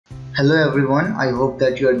Hello everyone, I hope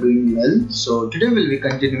that you are doing well. So today we'll be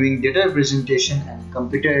continuing data representation and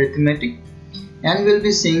computer arithmetic, and we'll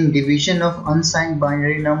be seeing division of unsigned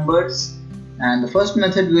binary numbers. And the first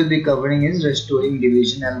method we'll be covering is restoring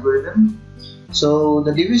division algorithm. So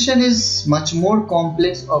the division is much more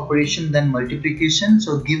complex operation than multiplication.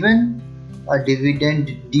 So given a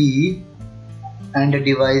dividend D and a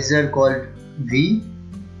divisor called V,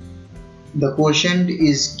 the quotient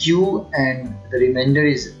is Q and the remainder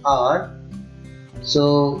is R.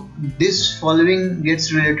 So this following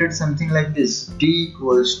gets related something like this: D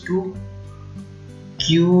equals to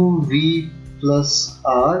QV plus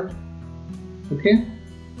R. Okay,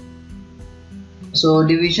 so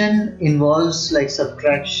division involves like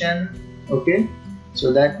subtraction. Okay,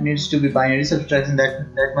 so that needs to be binary subtraction,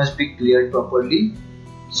 that must be cleared properly.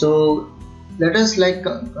 So let us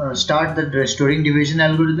start the restoring division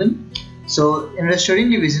algorithm. So in restoring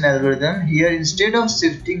division algorithm, here instead of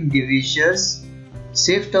shifting divisors,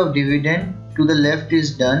 shift of dividend to the left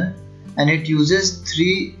is done, and it uses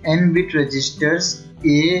 3 n-bit registers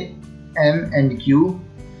A, M and Q.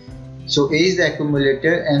 So A is the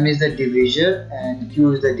accumulator, M is the divisor and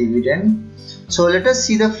Q is the dividend. So let us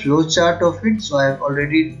see the flow chart of it. So I have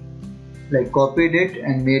already copied it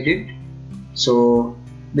and made it. So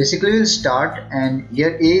basically we'll start, and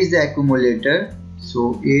here A is the accumulator.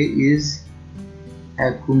 So A is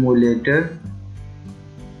accumulator.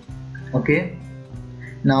 Okay,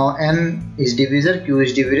 now M is divisor, Q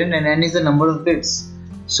is dividend, and N is the number of bits.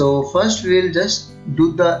 So first we will just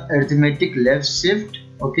do the arithmetic left shift.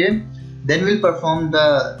 Okay, then we'll perform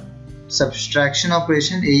the subtraction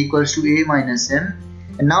operation, A equals to A minus M,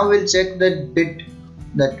 and now we'll check that bit,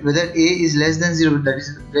 that whether A is less than 0, that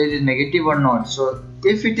is negative or not. So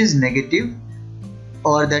if it is negative,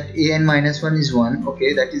 or that an minus 1 is 1,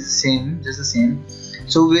 okay, that is the same, just the same.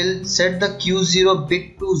 So we'll set the Q0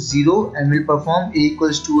 bit to 0 and we'll perform A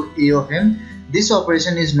equals to A of M. This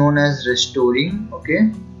operation is known as restoring.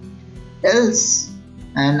 Okay, else,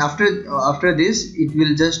 and after this it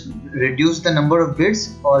will just reduce the number of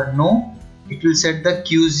bits, or no, it will set the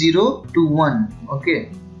Q0 to 1. Okay,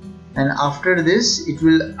 and after this it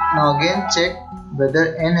will now again check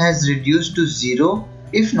whether N has reduced to 0.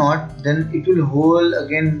 If not, then it will whole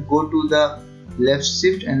again go to the left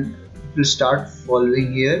shift and it will start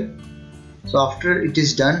following here. So after it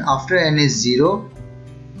is done, after N is 0,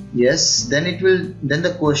 yes, then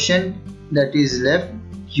the quotient that is left,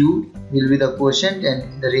 Q, will be the quotient,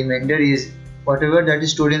 and the remainder is whatever that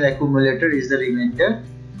is stored in the accumulator is the remainder,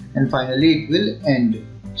 and finally it will end.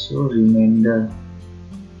 So remainder.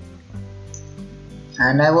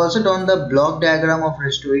 And I've also done the block diagram of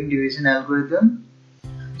restoring division algorithm.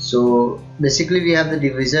 So basically we have the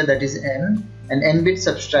divisor, that is N, and n-bit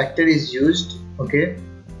subtractor is used. Okay,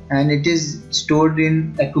 and it is stored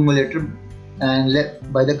in accumulator, and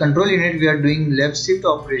by the control unit we are doing left shift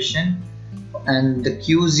operation, and the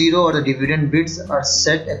Q0 or the dividend bits are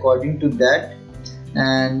set according to that,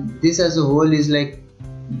 and this as a whole is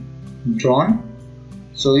drawn.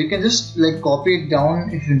 So you can just copy it down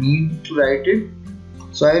if you need to write it.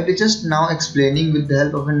 So I will be just now explaining with the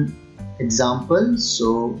help of an example,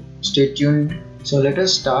 so stay tuned. So let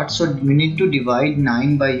us start. So we need to divide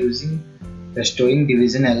 9 by using restoring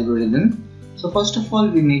division algorithm. So first of all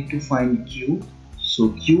we need to find Q. So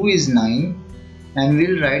Q is 9, and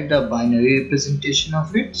we'll write the binary representation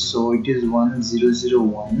of it. So it is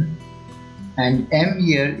 1001, and M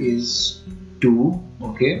here is 2.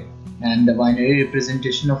 Okay, and the binary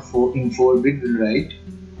representation of 4 in 4-bit we'll write,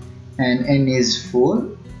 and N is 4,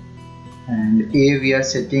 and A we are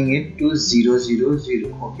setting it to 000.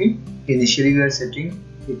 Okay, initially we are setting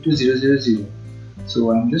it to 000.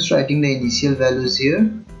 So I'm just writing the initial values here.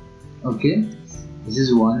 Okay, this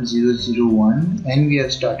is 1001, and we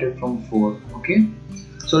have started from 4. Okay,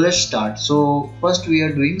 so let's start. So first we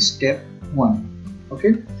are doing step 1.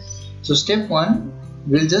 Okay, so step 1,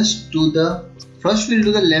 we'll just do the first we'll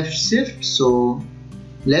do the left shift. So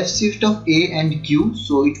left shift of A and Q,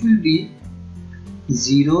 so it will be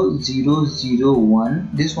 0001.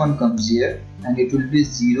 This one comes here, and it will be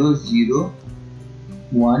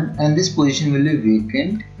 001, and this position will be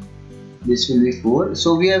vacant. This will be 4.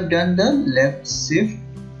 So we have done the left shift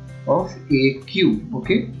of AQ.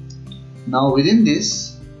 Okay, now within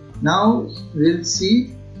this, now we'll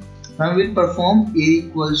see, now we'll perform A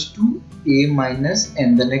equals to A minus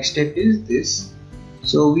M. The next step is this.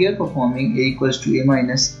 So we are performing A equals to A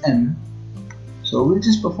minus M. So we'll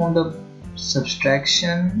just perform the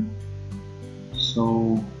subtraction.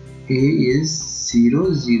 So A is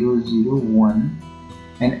 0001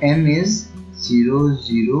 and M is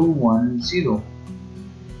 0010.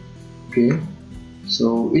 Okay,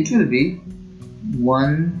 So it will be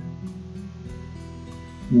 1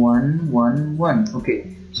 1 1 1.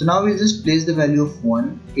 Okay, so now we'll just place the value of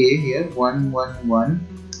 1 A here, 1 1 1.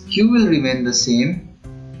 Q will remain the same.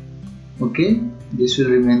 Okay, this will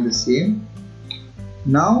remain the same.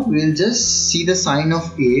 Now we'll just see the sign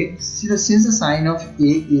of A. Since the sign of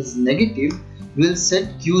A is negative, we'll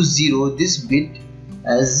set Q0, this bit,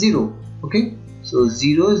 as 0. Okay, so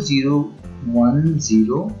 0 0 1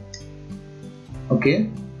 0. Okay,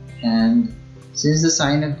 and since the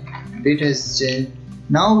sign of bit has changed,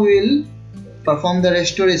 now we will perform the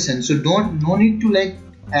restoration. So no need to like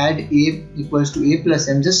add A equals to A plus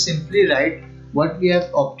M. Just simply write what we have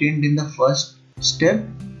obtained in the first step.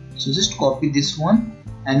 So just copy this one,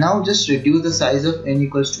 and now just reduce the size of n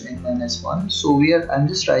equals to n minus 1. So I'm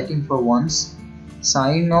just writing for once,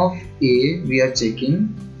 sign of A we are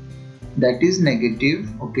checking, that is negative.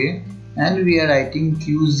 Okay, and we are writing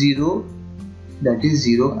Q0, that is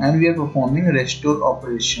 0, and we are performing restore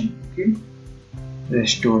operation. Okay,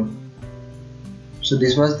 restore. So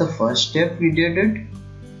this was the first step, we did it.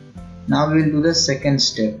 Now we will do the second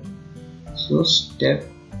step. So step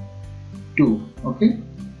 2. Okay,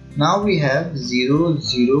 now we have 0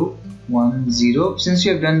 0 1 0. Since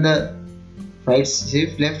we have done the right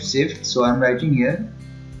shift, left shift, so I'm writing here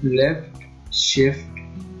left shift,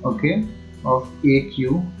 okay, of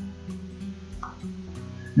AQ.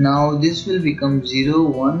 Now this will become 0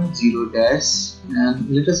 1 0 dash, and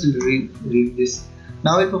let us read this.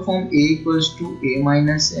 Now we'll perform A equals to A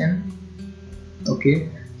minus M. Okay,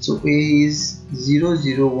 so A is 0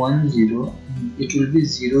 0 1 0, it will be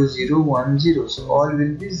 0 0 1 0, so all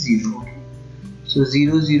will be 0. Okay, so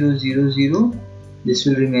 0 0 0 0, this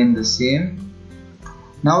will remain the same.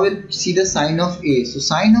 Now we'll see the sign of A. So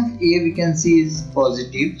sign of A we can see is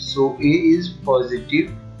positive, so A is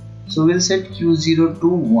positive. So we'll set Q0 to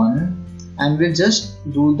 1, and we'll just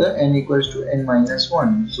do the n equals to n minus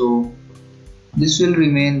 1. So this will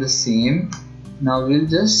remain the same. Now we'll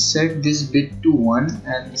just set this bit to 1,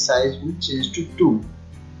 and the size will change to 2.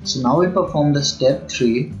 So now we'll perform the step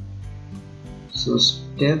 3. So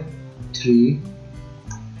step 3.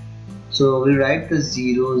 So we'll write the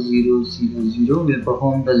 0 0 0 0. We'll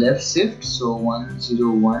perform the left shift. So 1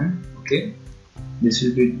 0 1. Okay, this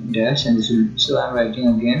will be dash, and this will. So I'm writing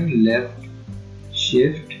again left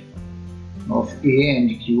shift of A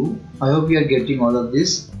and Q. I hope you are getting all of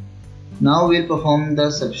this. Now we'll perform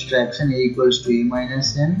the subtraction A equals to A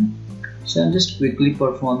minus N. So I'm just quickly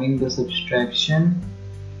performing the subtraction.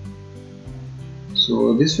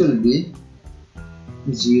 So this will be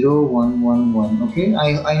 0 1 1 1. Okay,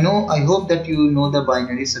 I hope that you know the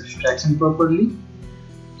binary subtraction properly,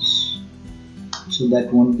 so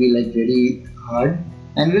that won't be like very hard.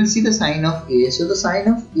 And we'll see the sign of A. So the sign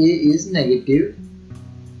of A is negative.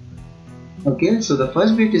 Okay, so the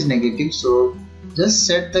first bit is negative, so just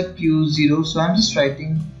set the Q0. So I'm just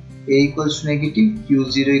writing A equals to negative,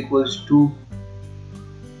 Q0 equals to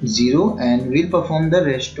 0, and we'll perform the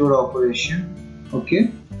restore operation.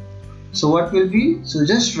 Okay, so what will be, so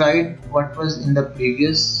just write what was in the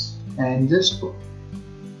previous and just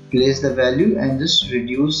place the value and just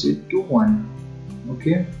reduce it to 1.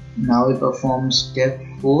 Okay, now we perform step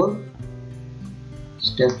 4.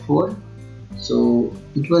 Step 4. So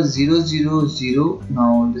it was 0 0 0.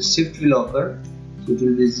 Now the shift will occur, so it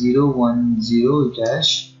will be 0 1 0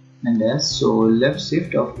 dash and dash. So left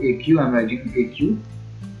shift of AQ, I'm writing AQ.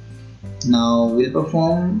 Now we'll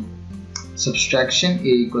perform subtraction A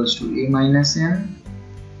equals to A minus M.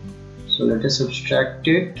 So let us subtract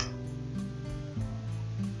it.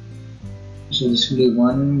 So this will be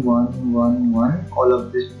 1 1 1 1. All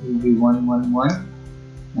of this will be 1 1 1,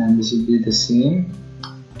 and this will be the same.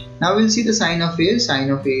 Now we'll see the sign of A. Sign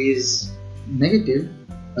of A is negative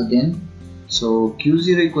again. So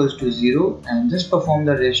Q0 equals to 0, and just perform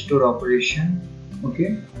the restore operation.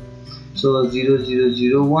 Okay, so 0 0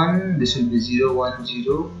 0 1. This will be 0 1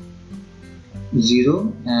 0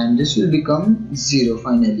 0, and this will become 0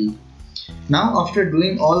 finally. Now after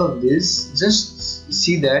doing all of this, just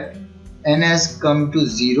see that n has come to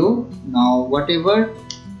 0. Now whatever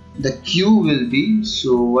the Q will be,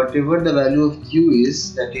 so whatever the value of Q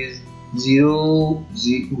is, that is 0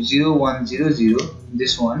 0 1 0 0,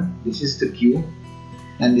 this one, this is the Q,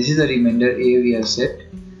 and this is the remainder A we have set.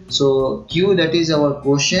 So Q, that is our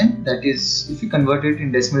quotient, that is, if you convert it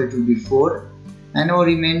in decimal, it will be 4, and our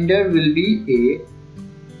remainder will be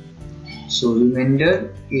A. So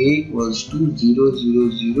remainder A equals to 0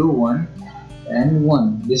 0 0 1 and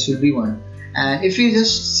 1. This will be 1. And if you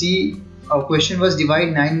just see, our question was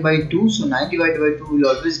divide 9 by 2. So 9 divided by 2 will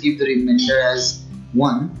always give the remainder as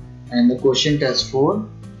 1 and the quotient as 4.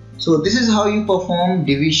 So this is how you perform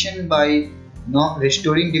division by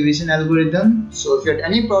restoring division algorithm. So if you had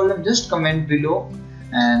any problem, just comment below,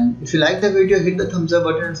 and if you like the video, hit the thumbs up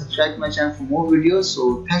button and subscribe to my channel for more videos.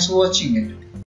 So thanks for watching it.